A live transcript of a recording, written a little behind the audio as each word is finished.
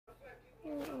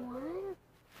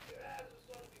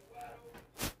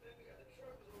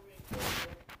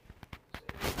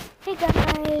Hey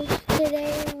guys,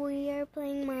 today we are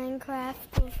playing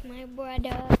Minecraft with my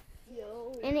brother.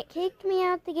 And it kicked me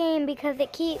out the game because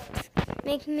it keeps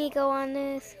making me go on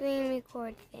the screen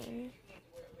record thing.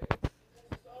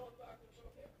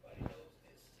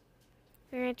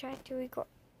 And I tried to record.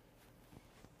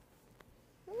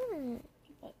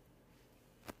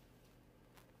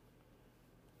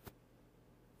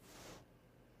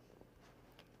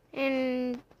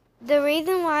 And the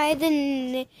reason why the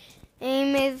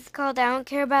name is called I Don't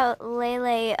Care About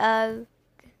Lele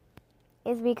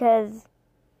is because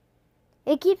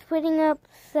it keeps putting up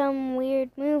some weird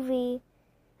movie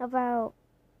about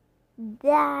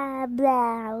blah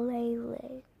blah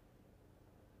Lele.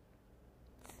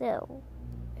 So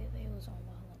Lele was on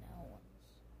Wild 'N Out once.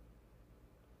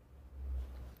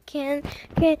 can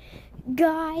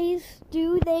guys,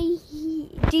 do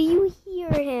you hear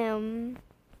him?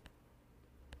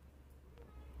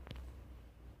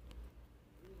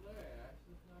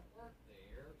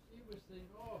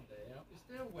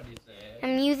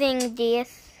 I'm using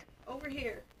this. Over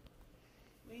here.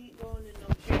 We ain't going in no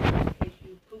chair in case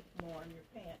you poop more in your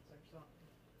pants or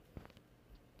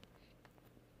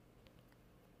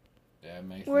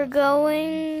something. We're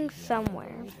going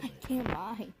somewhere. I can't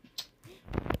lie.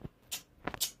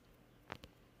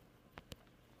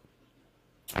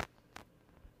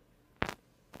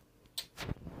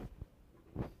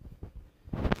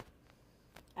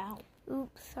 Ow.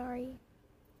 Oops, sorry.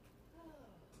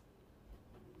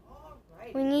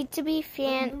 Right. We need to be All the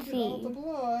fancy.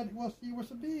 blood. Well, she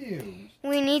was abused.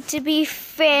 We need to be We're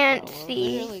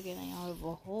fancy. really getting out of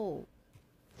a hole.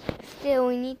 Still,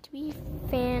 we need to be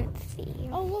fancy.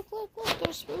 Oh, look.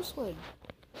 There's spruce wood.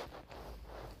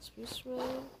 Spruce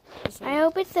wood. I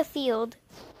hope it's the field.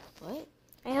 What?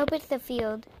 I hope it's the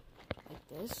field. Like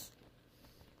this?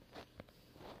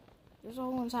 There's a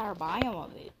whole entire biome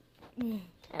of it.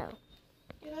 Oh,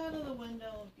 Get out of the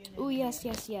window and get in. Oh, there.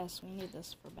 yes. We need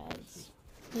this for beds.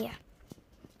 yeah.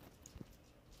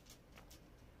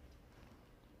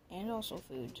 And also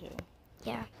food, too.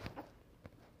 Yeah.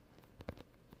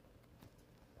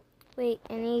 Wait,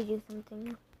 I need to do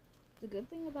something. The good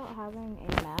thing about having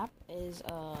a map is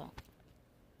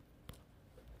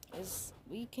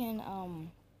we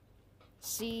can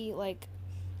see like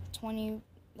 20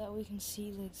 that we can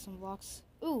see like some blocks.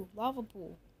 Ooh, lava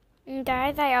pool. And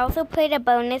guys, I also put a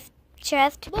bonus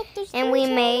chest, Look, there's and 3 we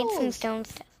turtles. made some stone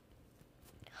stuff.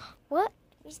 What?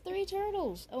 There's 3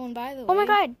 turtles. Oh, and by the way, Oh my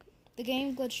god. the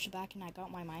game glitched back and I got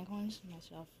my mine coins and my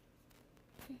stuff.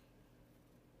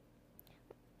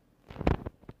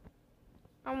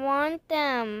 I want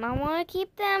them. I want to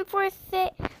keep them for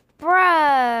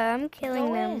Bruh, I'm killing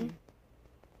Go them.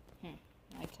 in.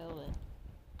 I killed it.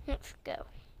 Let's go.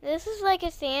 This is like a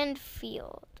sand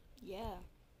field. Yeah.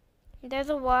 There's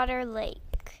a water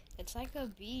lake. It's like a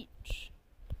beach.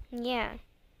 Yeah.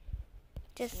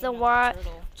 Just See, the not a water,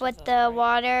 turtle, just but a the right.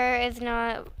 water is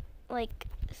not like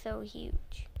so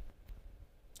huge.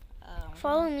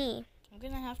 Follow me. I'm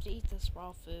gonna have to eat this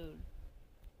raw food.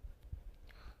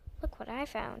 Look what I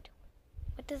found.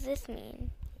 What does this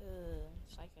mean?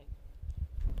 It's like a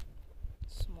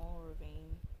small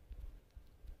ravine.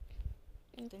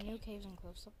 The new Caves and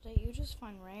Cliffs update, you just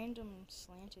find random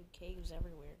slanted caves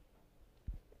everywhere.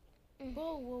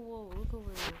 Whoa, look over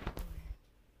here.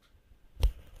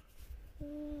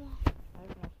 I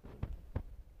have no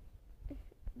food.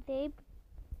 Babe,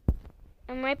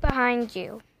 I'm right behind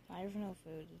you. I have no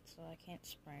food, so I can't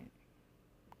sprint.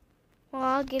 Well,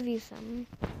 I'll give you some.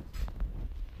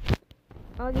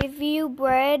 I'll give you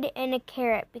bread and a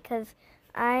carrot because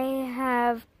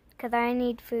I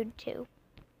need food too.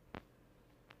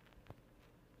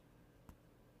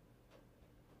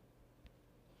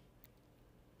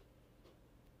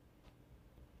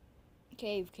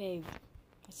 Cave.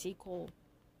 I see coal.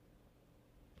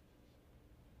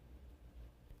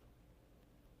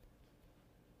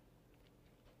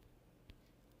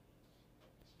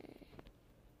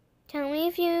 Tell me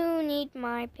if you need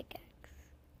my pickaxe.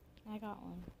 I got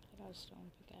one. I got a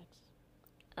stone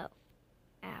pickaxe.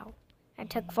 Ow. I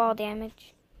took fall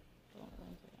damage. Don't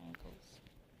link your ankles.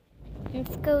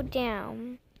 Let's go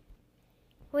down.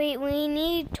 Wait, we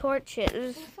need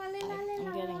torches. I'm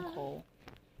getting coal.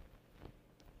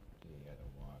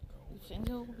 You think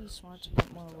it would be smart to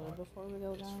get more wood before we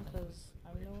go down? Because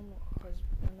we're normally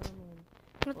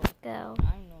Let's go.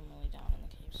 I'm normally down in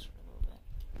the caves for a little bit.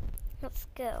 Let's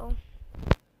go.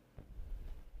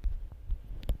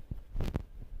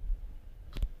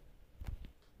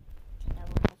 Can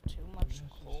never have too much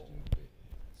coal.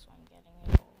 So I'm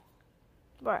getting it all.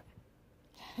 What?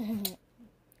 Gonna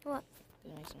What?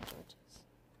 make some torches.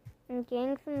 I'm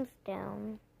getting some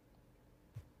stone.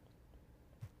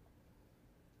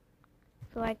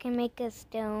 so I can make a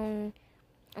stone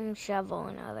shovel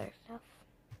and other stuff.